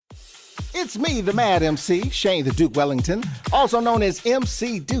It's me, the Mad MC, Shane the Duke Wellington, also known as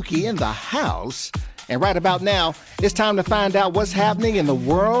MC Dookie in the house. And right about now, it's time to find out what's happening in the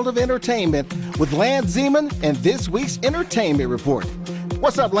world of entertainment with Lance Zeman and this week's Entertainment Report.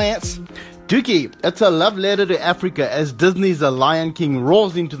 What's up, Lance? Dookie, it's a love letter to Africa as Disney's The Lion King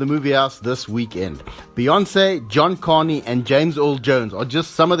roars into the movie house this weekend. Beyonce, John Carney, and James Earl Jones are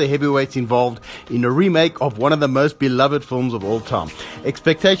just some of the heavyweights involved in a remake of one of the most beloved films of all time.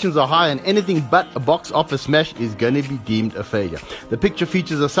 Expectations are high, and anything but a box office smash is going to be deemed a failure. The picture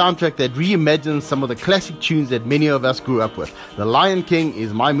features a soundtrack that reimagines some of the classic tunes that many of us grew up with. The Lion King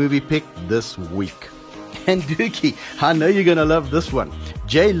is my movie pick this week. And Dookie, I know you're going to love this one.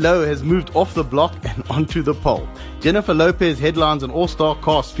 J-Lo has moved off the block and onto the pole. Jennifer Lopez headlines an all-star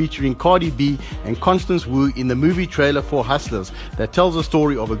cast featuring Cardi B and Constance Wu in the movie trailer for Hustlers that tells the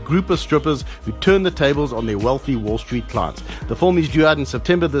story of a group of strippers who turn the tables on their wealthy Wall Street clients. The film is due out in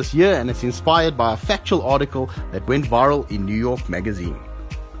September this year, and it's inspired by a factual article that went viral in New York Magazine.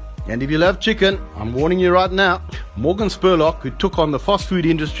 And if you love chicken, I'm warning you right now, Morgan Spurlock, who took on the fast food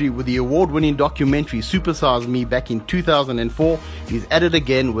industry with the award-winning documentary Super Size Me back in 2004, is at it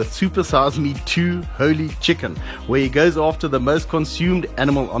again with Super Size Me 2 Holy Chicken, where he goes after the most consumed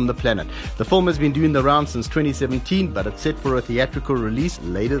animal on the planet. The film has been doing the rounds since 2017, but it's set for a theatrical release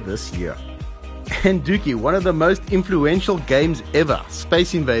later this year. And Dookie, one of the most influential games ever,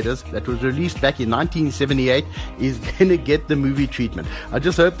 Space Invaders, that was released back in 1978, is going to get the movie treatment. I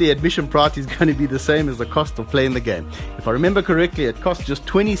just hope the admission price is going to be the same as the cost of playing the game. If I remember correctly, it cost just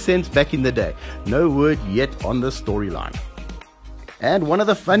 20 cents back in the day. No word yet on the storyline. And one of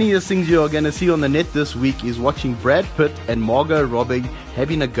the funniest things you are going to see on the net this week is watching Brad Pitt and Margot Robbie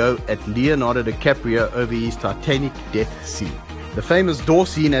having a go at Leonardo DiCaprio over his Titanic death scene. The famous door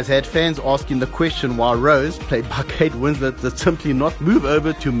scene has had fans asking the question why Rose, played by Kate Winslet, did simply not move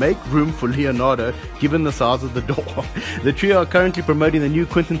over to make room for Leonardo, given the size of the door. The trio are currently promoting the new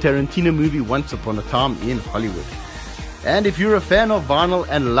Quentin Tarantino movie Once Upon a Time in Hollywood. And if you're a fan of vinyl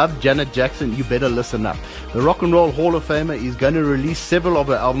and love Janet Jackson, you better listen up. The Rock and Roll Hall of Famer is going to release several of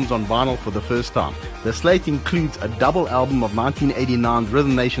her albums on vinyl for the first time. The slate includes a double album of 1989's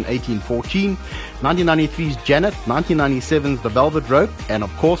Rhythm Nation 1814, 1993's Janet, 1997's The Velvet Rope, and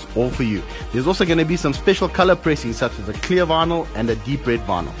of course, All For You. There's also going to be some special color pressings such as a clear vinyl and a deep red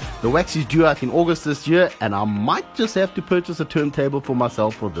vinyl. The wax is due out in August this year, and I might just have to purchase a turntable for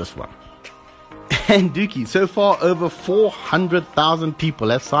myself for this one. And Dookie, so far over 400,000 people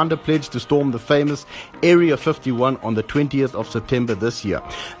have signed a pledge to storm the famous Area 51 on the 20th of September this year.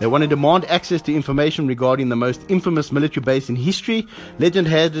 They want to demand access to information regarding the most infamous military base in history. Legend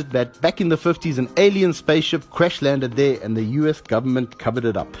has it that back in the 50s an alien spaceship crash landed there and the US government covered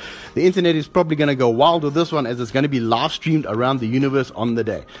it up. The internet is probably going to go wild with this one as it's going to be live streamed around the universe on the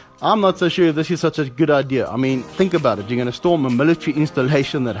day. I'm not so sure if this is such a good idea. I mean, think about it. You're going to storm a military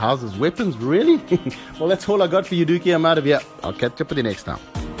installation that houses weapons? Really? Well, that's all I got for you, Dookie. I'm out of here. I'll catch up with you next time.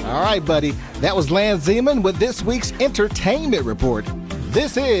 All right, buddy. That was Lance Zeman with this week's Entertainment Report.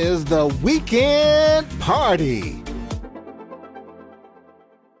 This is the Weekend Party.